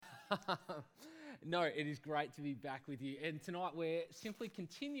No, it is great to be back with you. And tonight we're simply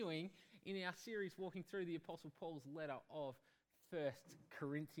continuing in our series walking through the Apostle Paul's letter of 1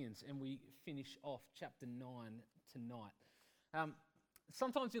 Corinthians, and we finish off chapter 9 tonight.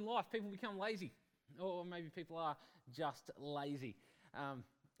 Sometimes in life people become lazy, or maybe people are just lazy.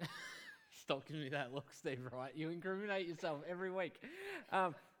 Stop giving me that look, Steve, right? You incriminate yourself every week.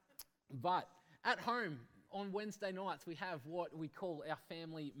 But at home, on Wednesday nights, we have what we call our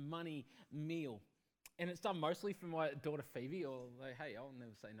family money meal. And it's done mostly for my daughter Phoebe, although, hey, I'll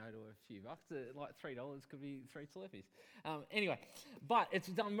never say no to a few bucks. Like $3 could be 3 Telephies. Anyway, but it's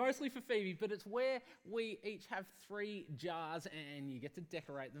done mostly for Phoebe, but it's where we each have 3 jars and you get to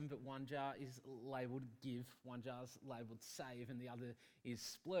decorate them, but one jar is labelled give, one jar's labelled save, and the other is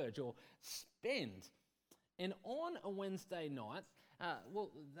splurge or spend. And on a Wednesday night,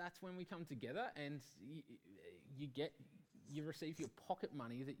 that's when we come together and you receive your pocket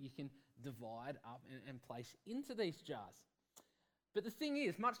money that you can divide up and place into these jars. But the thing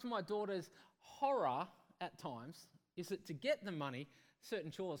is, much to my daughter's horror at times, is that to get the money,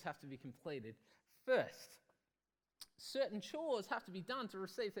 certain chores have to be completed first. Certain chores have to be done to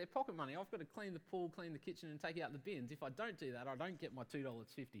receive their pocket money. I've got to clean the pool, clean the kitchen, and take out the bins. If I don't do that, I don't get my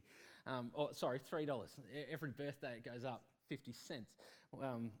 $2.50. $3. Every birthday it goes up 50 cents,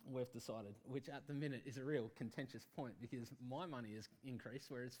 we've decided, which at the minute is a real contentious point because my money has increased,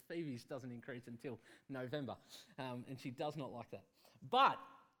 whereas Phoebe's doesn't increase until November, and she does not like that. But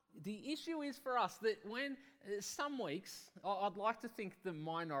the issue is for us that when some weeks, I'd like to think the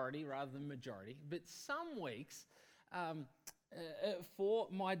minority rather than majority, but some weeks, for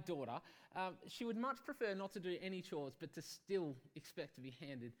my daughter, she would much prefer not to do any chores, but to still expect to be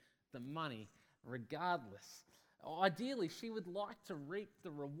handed the money regardless. Ideally, she would like to reap the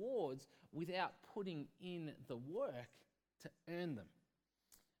rewards without putting in the work to earn them.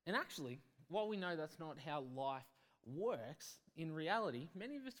 And actually, while we know that's not how life works, in reality,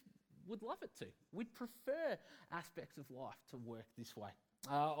 many of us would love it to. We'd prefer aspects of life to work this way.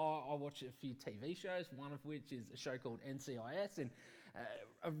 I watch a few TV shows, one of which is a show called NCIS, and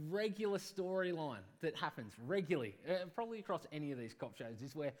a regular storyline that happens regularly, probably across any of these cop shows,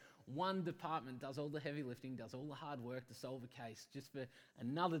 is where one department does all the heavy lifting, does all the hard work to solve a case, just for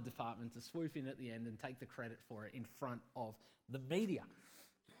another department to swoop in at the end and take the credit for it in front of the media.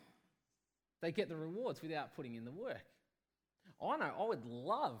 They get the rewards without putting in the work. I know, I would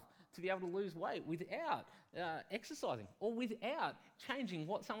love to be able to lose weight without exercising or without changing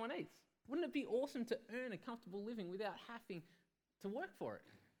what someone eats. Wouldn't it be awesome to earn a comfortable living without having to work for it,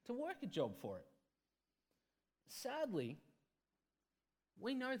 to work a job for it? Sadly,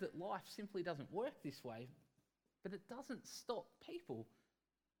 we know that life simply doesn't work this way, but it doesn't stop people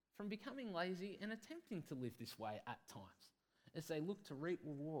from becoming lazy and attempting to live this way at times, as they look to reap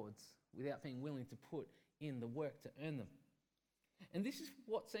rewards without being willing to put in the work to earn them. And this is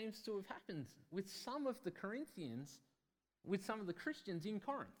what seems to have happened with some of the Corinthians, with some of the Christians in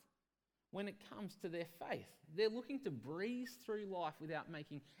Corinth. When it comes to their faith, they're looking to breeze through life without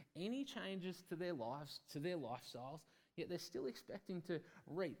making any changes to their lives, to their lifestyles, yet they're still expecting to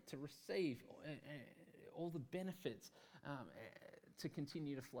reap, to receive all the benefits to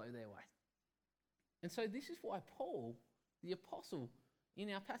continue to flow their way. And so this is why Paul, the apostle, in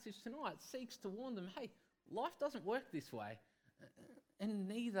our passage tonight, seeks to warn them, hey, life doesn't work this way, and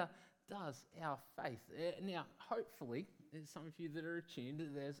neither does our faith. Now, hopefully, some of you that are attuned,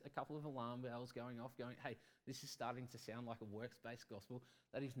 there's a couple of alarm bells going off, going, hey, this is starting to sound like a works-based gospel.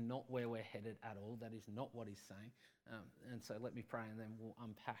 That is not where we're headed at all. That is not what he's saying. And so let me pray, and then we'll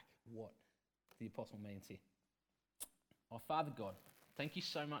unpack what the apostle means here. Oh, Father God, thank you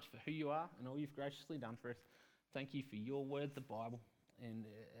so much for who you are and all you've graciously done for us. Thank you for your word, the Bible, and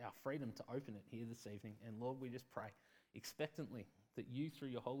our freedom to open it here this evening. And Lord, we just pray expectantly that you, through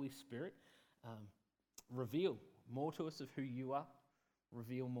your Holy Spirit, reveal more to us of who you are,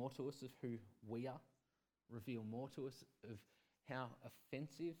 reveal more to us of who we are, reveal more to us of how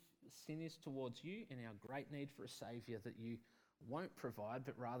offensive sin is towards you and our great need for a Saviour that you won't provide,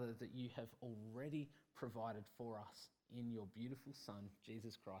 but rather that you have already provided for us in your beautiful Son,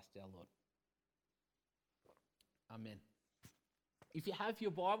 Jesus Christ our Lord. Amen. If you have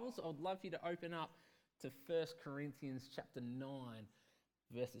your Bibles, I would love you to open up to 1 Corinthians chapter 9,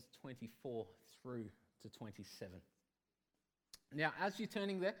 verses 24 through to 27. Now, as you're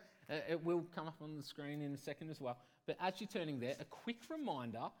turning there, it will come up on the screen in a second as well, but as you're turning there, a quick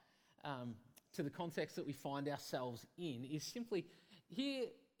reminder to the context that we find ourselves in is simply here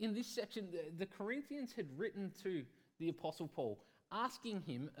in this section, the Corinthians had written to the Apostle Paul, asking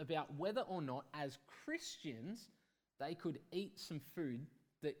him about whether or not, as Christians, they could eat some food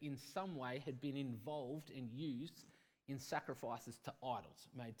that in some way had been involved and used in sacrifices to idols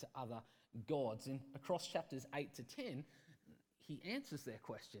made to other gods. And across chapters 8 to 10, he answers their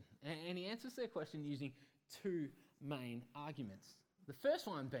question. And he answers their question using two main arguments. The first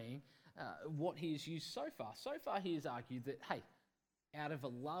one being what he has used so far. So far he has argued that, hey, out of a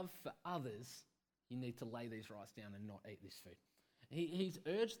love for others, you need to lay these rights down and not eat this food. He's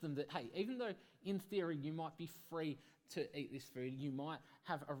urged them that, hey, even though in theory you might be free to eat this food, you might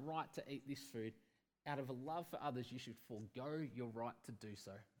have a right to eat this food, out of a love for others, you should forego your right to do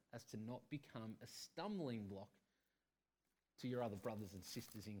so, as to not become a stumbling block to your other brothers and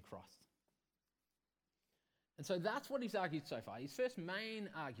sisters in Christ. And so that's what he's argued so far. His first main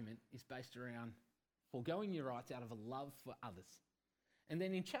argument is based around foregoing your rights out of a love for others. And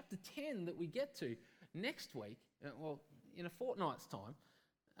then in chapter 10 that we get to next week, in a fortnight's time,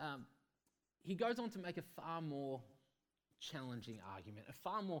 he goes on to make a far more challenging argument, a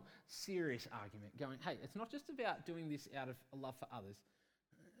far more serious argument, going, hey, it's not just about doing this out of a love for others,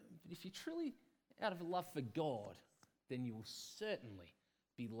 but if you're truly out of a love for God, then you will certainly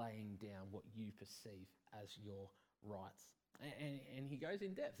be laying down what you perceive as your rights. And he goes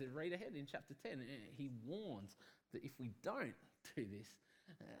in depth. Read ahead in chapter 10. He warns that if we don't do this,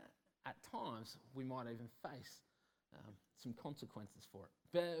 at times we might even face some consequences for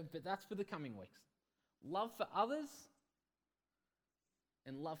it. But that's for the coming weeks. Love for others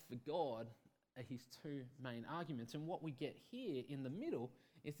and love for God are his two main arguments. And what we get here in the middle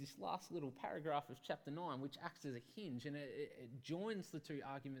is this last little paragraph of chapter 9, which acts as a hinge, and it joins the two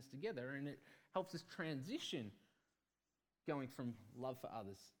arguments together, and it helps us transition going from love for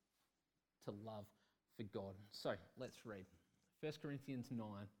others to love for God. So let's read 1 Corinthians 9,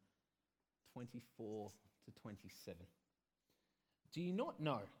 24 to 27. Do you not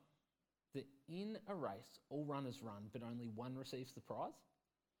know that in a race all runners run, but only one receives the prize?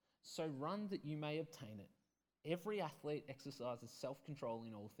 So run that you may obtain it. Every athlete exercises self-control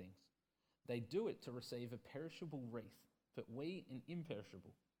in all things. They do it to receive a perishable wreath, but we an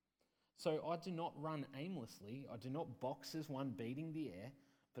imperishable. So I do not run aimlessly, I do not box as one beating the air,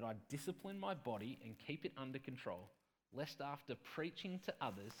 but I discipline my body and keep it under control, lest after preaching to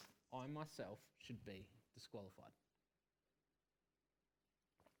others, I myself should be disqualified.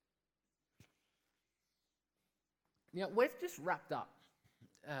 Now, we've just wrapped up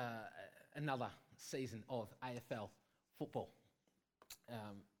another season of AFL football.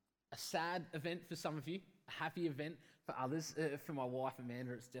 A sad event for some of you, a happy event for others. For my wife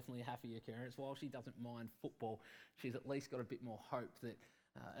Amanda, it's definitely a happy occurrence. While she doesn't mind football, she's at least got a bit more hope that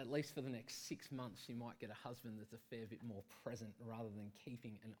at least for the next 6 months she might get a husband that's a fair bit more present rather than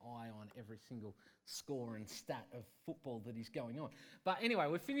keeping an eye on every single score and stat of football that is going on. But anyway,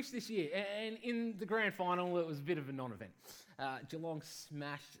 we've finished this year, and in the grand final it was a bit of a non-event. Geelong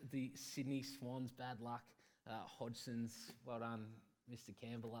smashed the Sydney Swans, bad luck. Hodgson's, well done, Mr.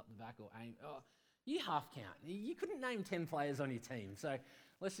 Campbell up the back, or aim. Oh, you half count. You couldn't name 10 players on your team, so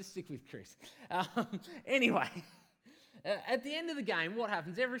let's just stick with Chris. Anyway, at the end of the game, what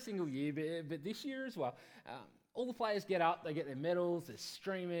happens every single year, but this year as well, all the players get up, they get their medals, there's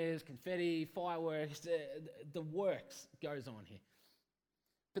streamers, confetti, fireworks, the works goes on here.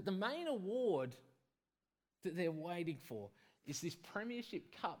 But the main award that they're waiting for is this Premiership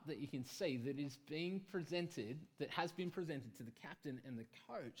Cup that you can see that is being presented, that has been presented to the captain and the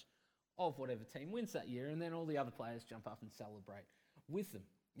coach of whatever team wins that year, and then all the other players jump up and celebrate with them.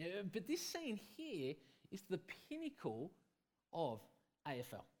 But this scene here is the pinnacle of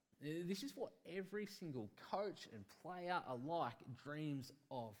AFL. This is what every single coach and player alike dreams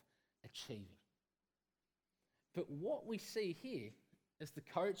of achieving. But what we see here, as the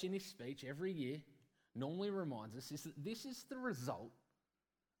coach in his speech every year normally reminds us, is that this is the result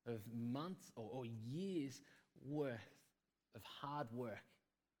of months or years worth of hard work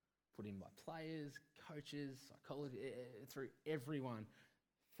put in by players, coaches, psychology, through everyone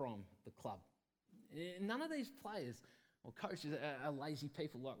from the club. None of these players or coaches are lazy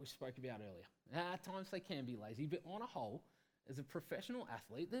people like we spoke about earlier. At times they can be lazy, but on a whole, as a professional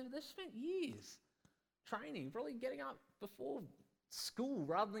athlete, they've spent years training, probably getting up before school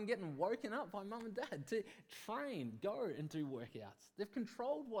rather than getting woken up by mum and dad to train, go and do workouts. They've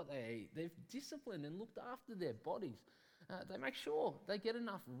controlled what they eat. They've disciplined and looked after their bodies. They make sure they get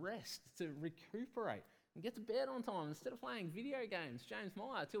enough rest to recuperate and get to bed on time instead of playing video games, James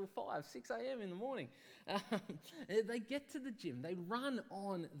Meyer, till 5, 6 a.m. in the morning. They get to the gym. They run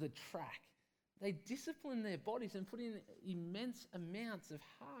on the track. They discipline their bodies and put in immense amounts of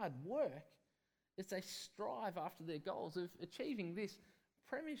hard work as they strive after their goals of achieving this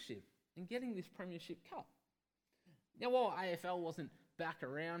premiership and getting this Premiership Cup. Now, while AFL wasn't back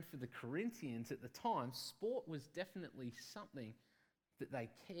around for the Corinthians at the time, sport was definitely something that they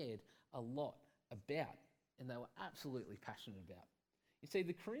cared a lot about and they were absolutely passionate about. You see,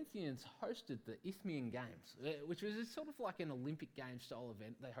 the Corinthians hosted the Isthmian Games, which was sort of like an Olympic Games style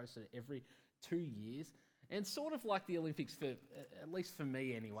event. They hosted it every 2 years, and sort of like the Olympics, for at least for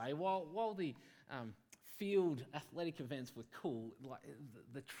me anyway. While the field athletic events were cool, like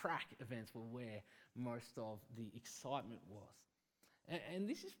the track events were where most of the excitement was. And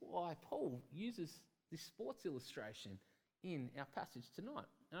this is why Paul uses this sports illustration in our passage tonight.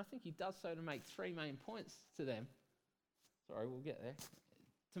 And I think he does so to make three main points to them. Sorry, we'll get there.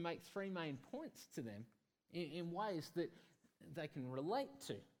 To make three main points to them in ways that they can relate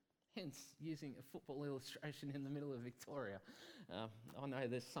to. Hence, using a football illustration in the middle of Victoria. I know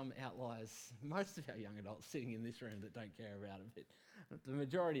there's some outliers, most of our young adults sitting in this room that don't care about it, but the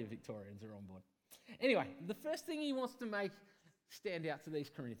majority of Victorians are on board. Anyway, the first thing he wants to make stand out to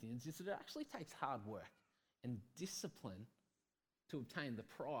these Corinthians is that it actually takes hard work and discipline to obtain the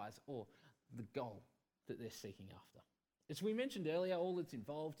prize or the goal that they're seeking after. As we mentioned earlier, all that's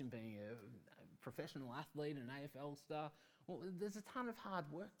involved in being a professional athlete, an AFL star, well, there's a ton of hard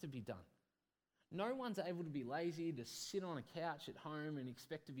work to be done. No one's able to be lazy, to sit on a couch at home and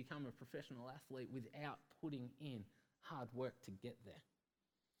expect to become a professional athlete without putting in hard work to get there.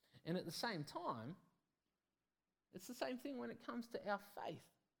 And at the same time, it's the same thing when it comes to our faith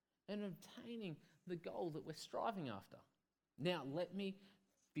and obtaining the goal that we're striving after. Now, let me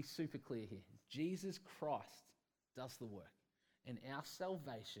be super clear here. Jesus Christ does the work, and our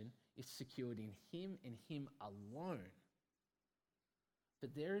salvation is secured in him and him alone.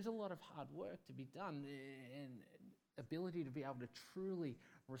 But there is a lot of hard work to be done and ability to be able to truly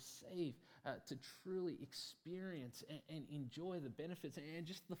receive, to truly experience and enjoy the benefits and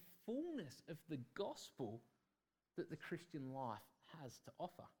just the fullness of the gospel that the Christian life has to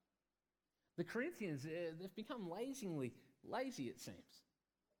offer. The Corinthians, they've become lazy, it seems.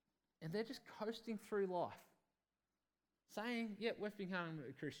 And they're just coasting through life, saying, yeah, we've become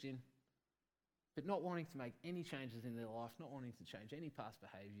a Christian, but not wanting to make any changes in their life, not wanting to change any past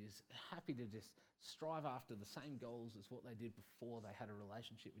behaviours, happy to just strive after the same goals as what they did before they had a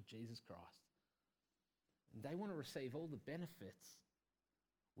relationship with Jesus Christ. And they want to receive all the benefits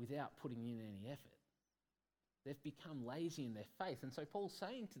without putting in any effort. They've become lazy in their faith. And so Paul's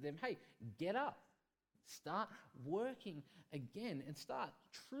saying to them, hey, get up, start working again and start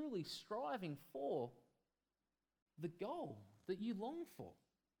truly striving for the goal that you long for.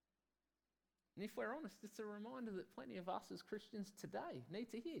 And if we're honest, it's a reminder that plenty of us as Christians today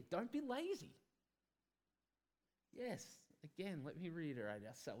need to hear. Don't be lazy. Yes, again, let me reiterate,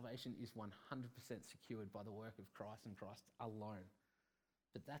 our salvation is 100% secured by the work of Christ and Christ alone.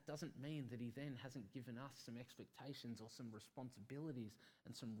 But that doesn't mean that he then hasn't given us some expectations or some responsibilities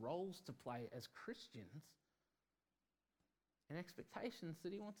and some roles to play as Christians and expectations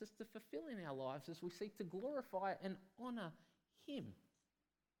that he wants us to fulfill in our lives as we seek to glorify and honour him.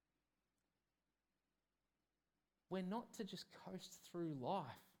 We're not to just coast through life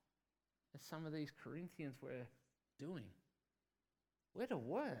as some of these Corinthians were doing. We're to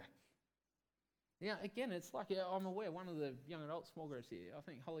work. Now, again, it's like, I'm aware, one of the young adult small groups here, I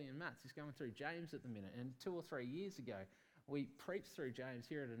think Holly and Matt's, is going through James at the minute. And 2 or 3 years ago, we preached through James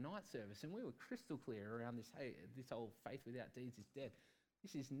here at a night service, and we were crystal clear around this, hey, this whole faith without deeds is dead.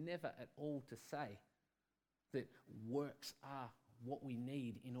 This is never at all to say that works are what we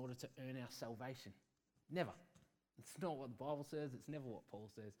need in order to earn our salvation. Never. It's not what the Bible says. It's never what Paul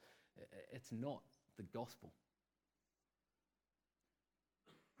says. It's not the gospel.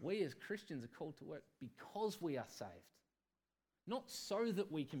 We as Christians are called to work because we are saved. Not so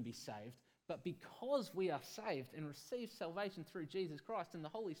that we can be saved, but because we are saved and receive salvation through Jesus Christ and the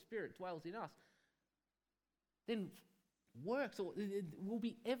Holy Spirit dwells in us, then works will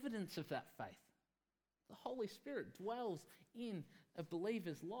be evidence of that faith. The Holy Spirit dwells in a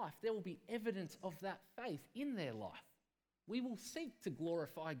believer's life. There will be evidence of that faith in their life. We will seek to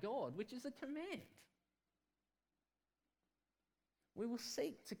glorify God, which is a command. We will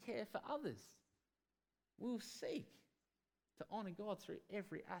seek to care for others. We will seek to honour God through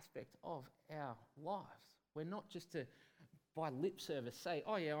every aspect of our lives. We're not just to, by lip service, say,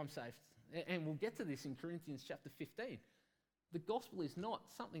 oh yeah, I'm saved. And we'll get to this in Corinthians chapter 15. The gospel is not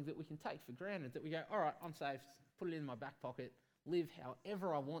something that we can take for granted, that we go, all right, I'm saved, put it in my back pocket, live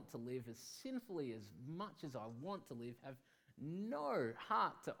however I want to live, as sinfully as much as I want to live, have no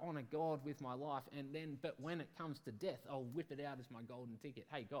heart to honour God with my life, but when it comes to death, I'll whip it out as my golden ticket.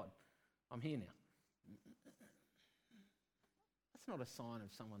 Hey, God, I'm here now. That's not a sign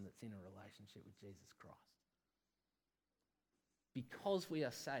of someone that's in a relationship with Jesus Christ. Because we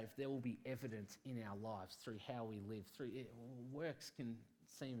are saved, there will be evidence in our lives through how we live. Works can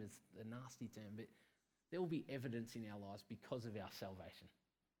seem as a nasty term, but there will be evidence in our lives because of our salvation.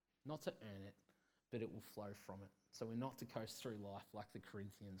 Not to earn it, but it will flow from it. So we're not to coast through life like the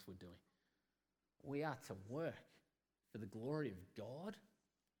Corinthians were doing. We are to work for the glory of God,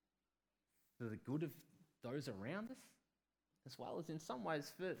 for the good of those around us, as well as in some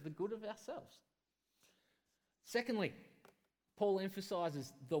ways for the good of ourselves. Secondly, Paul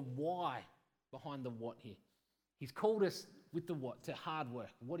emphasises the why behind the what here. He's called us with the what, to hard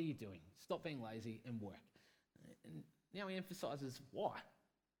work. What are you doing? Stop being lazy and work. And now he emphasises why.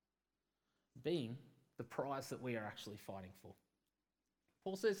 Being the prize that we are actually fighting for.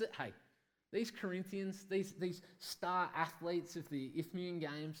 Paul says that, hey, these Corinthians, these star athletes of the Isthmian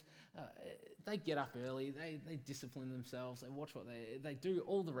Games, they get up early, they discipline themselves, they watch what they do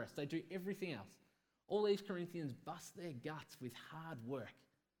all the rest, they do everything else. All these Corinthians bust their guts with hard work.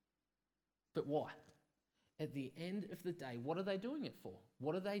 But why? At the end of the day, what are they doing it for?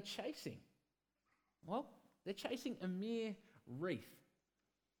 What are they chasing? Well, they're chasing a mere wreath.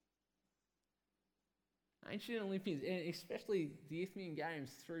 Ancient Olympians, and especially the Isthmian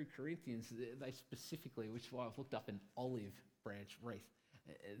Games through Corinthians, they specifically, which is why I've looked up an olive branch wreath.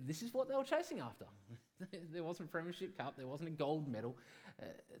 This is what they were chasing after. There wasn't a Premiership Cup, there wasn't a gold medal.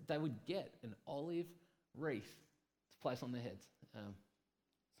 They would get an olive wreath to place on their heads.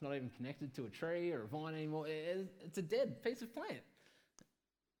 It's not even connected to a tree or a vine anymore. It's a dead piece of plant.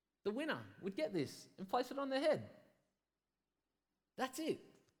 The winner would get this and place it on their head. That's it.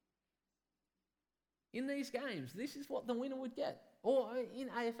 In these games, this is what the winner would get. Or in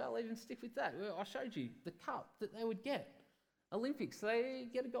AFL, even stick with that. I showed you the cup that they would get. Olympics, they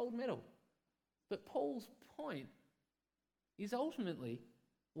get a gold medal. But Paul's point is ultimately,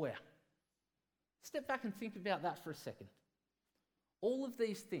 where? Step back and think about that for a second. All of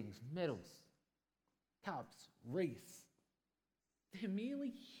these things, medals, cups, wreaths, they're merely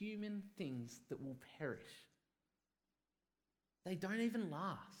human things that will perish. They don't even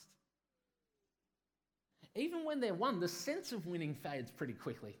last. Even when they're won, the sense of winning fades pretty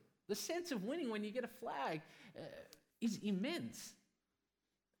quickly. The sense of winning when you get a flag is immense.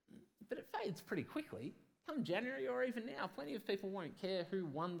 But it fades pretty quickly. Come January or even now, plenty of people won't care who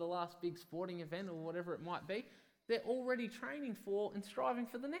won the last big sporting event or whatever it might be. They're already training for and striving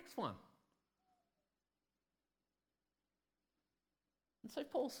for the next one. And so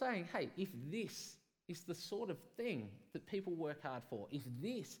Paul's saying, hey, if this is the sort of thing that people work hard for, if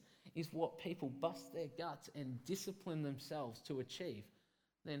this is what people bust their guts and discipline themselves to achieve,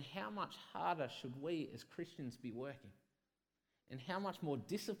 then how much harder should we as Christians be working? And how much more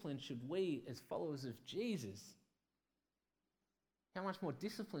disciplined should we as followers of Jesus, how much more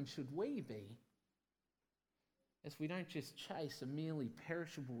disciplined should we be as we don't just chase a merely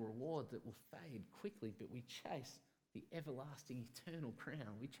perishable reward that will fade quickly, but we chase the everlasting eternal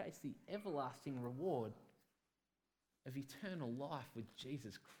crown. We chase the everlasting reward of eternal life with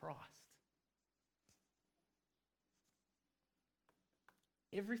Jesus Christ.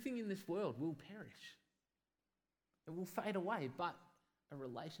 Everything in this world will perish. It will fade away, but a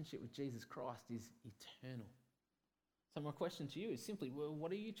relationship with Jesus Christ is eternal. So my question to you is simply, well,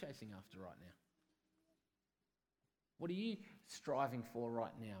 what are you chasing after right now? What are you striving for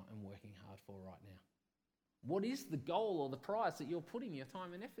right now and working hard for right now? What is the goal or the prize that you're putting your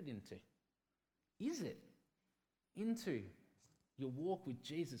time and effort into? Is it into your walk with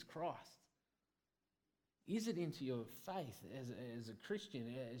Jesus Christ? Is it into your faith as a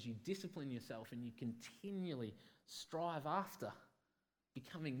Christian, as you discipline yourself and you continually strive after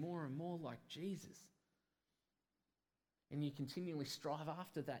becoming more and more like Jesus? And you continually strive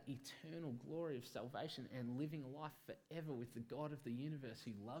after that eternal glory of salvation and living a life forever with the God of the universe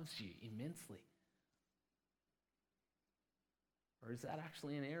who loves you immensely? Or is that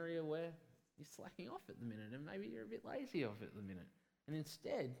actually an area where you're slacking off at the minute and maybe you're a bit lazy off at the minute? And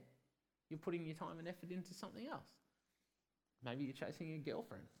instead, you're putting your time and effort into something else. Maybe you're chasing a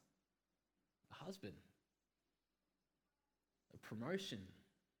girlfriend, a husband, a promotion,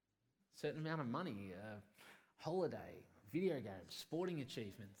 a certain amount of money, a holiday, video games, sporting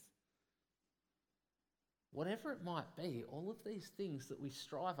achievements. Whatever it might be, all of these things that we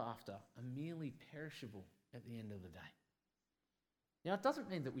strive after are merely perishable at the end of the day. Now, it doesn't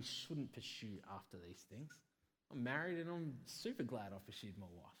mean that we shouldn't pursue after these things. I'm married and I'm super glad I pursued my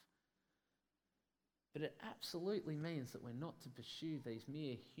wife. But it absolutely means that we're not to pursue these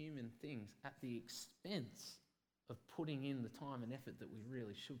mere human things at the expense of putting in the time and effort that we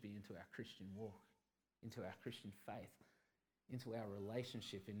really should be into our Christian walk, into our Christian faith, into our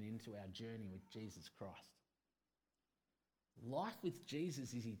relationship and into our journey with Jesus Christ. Life with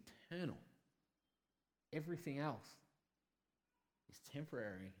Jesus is eternal. Everything else is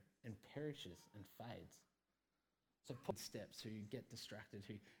temporary and perishes and fades. So steps who get distracted,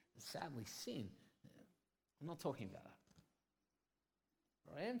 who sadly sin. I'm not talking about that.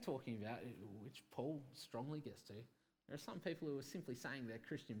 What I am talking about, which Paul strongly gets to, there are some people who are simply saying they're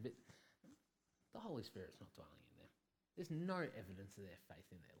Christian, but the Holy Spirit's not dwelling in them. There's no evidence of their faith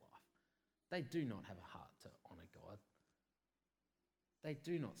in their life. They do not have a heart to honour God. They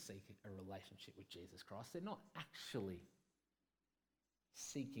do not seek a relationship with Jesus Christ. They're not actually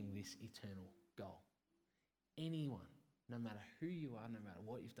seeking this eternal goal. Anyone, no matter who you are, no matter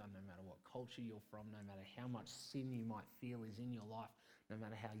what you've done, no matter what culture you're from, no matter how much sin you might feel is in your life, no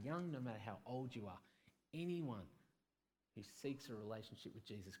matter how young, no matter how old you are, anyone who seeks a relationship with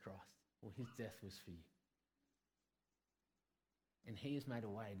Jesus Christ, well, his death was for you. And he has made a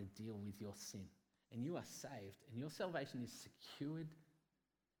way to deal with your sin. And you are saved, and your salvation is secured,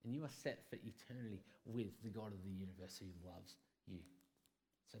 and you are set for eternity with the God of the universe who loves you.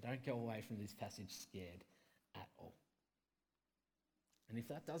 So don't go away from this passage scared at all. And if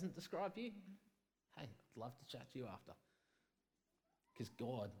that doesn't describe you, hey, I'd love to chat to you after. Because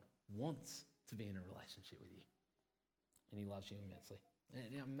God wants to be in a relationship with you. And he loves you immensely.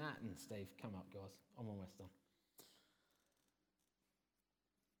 Now, Matt and Steve, come up, guys. I'm almost done.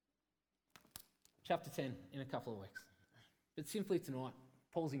 Chapter 10 in a couple of weeks. But simply tonight,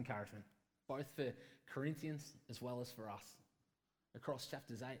 Paul's encouragement, both for Corinthians as well as for us, across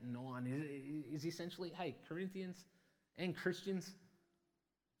chapters 8 and 9, is essentially, hey, Corinthians and Christians,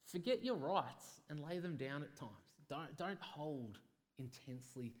 forget your rights and lay them down at times. Don't hold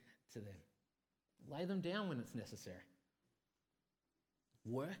intensely to them. Lay them down when it's necessary.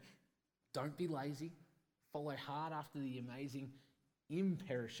 Work. Don't be lazy. Follow hard after the amazing,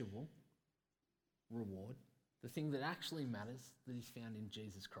 imperishable reward, the thing that actually matters, that is found in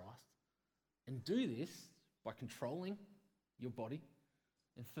Jesus Christ. And do this by controlling your body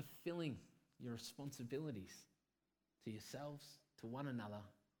and fulfilling your responsibilities to yourselves, to one another,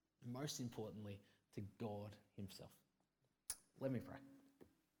 and most importantly, to God himself. Let me pray.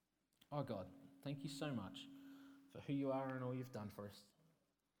 Oh God, thank you so much for who you are and all you've done for us.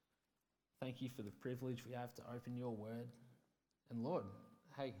 Thank you for the privilege we have to open your word. And Lord,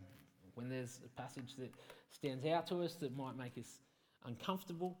 hey, when there's a passage that stands out to us that might make us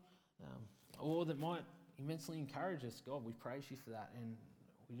uncomfortable, or that might immensely encourage us, God, we praise you for that. And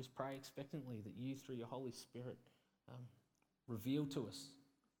we just pray expectantly that you, through your Holy Spirit, reveal to us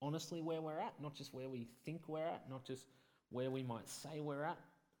honestly where we're at, not just where we think we're at, not just where we might say we're at,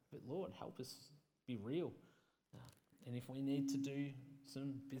 but Lord, help us be real. And if we need to do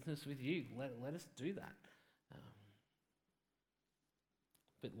some business with you, let us do that.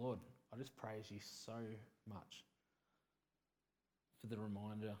 But Lord, I just praise you so much for the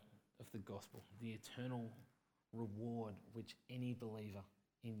reminder of the gospel, the eternal reward which any believer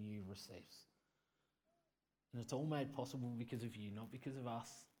in you receives. And it's all made possible because of you, not because of us,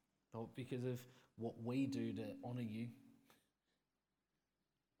 not because of what we do to honour you.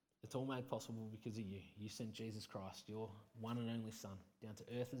 It's all made possible because of you. You sent Jesus Christ, your one and only Son, down to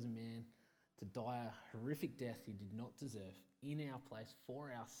earth as a man to die a horrific death he did not deserve in our place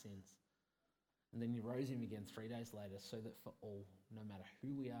for our sins. And then you rose him again 3 days later so that for all, no matter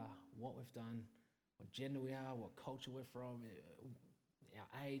who we are, what we've done, what gender we are, what culture we're from,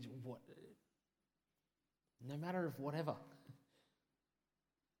 our age, no matter of whatever,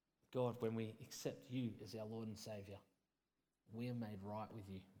 God, when we accept you as our Lord and Saviour, we are made right with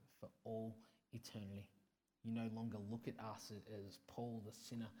you for all eternity. You no longer look at us as Paul the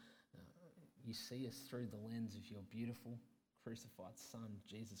sinner. You see us through the lens of your beautiful crucified Son,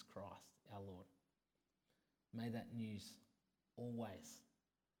 Jesus Christ, our Lord. May that news always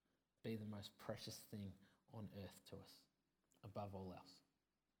be the most precious thing on earth to us, above all else.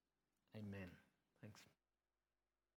 Amen. Thanks.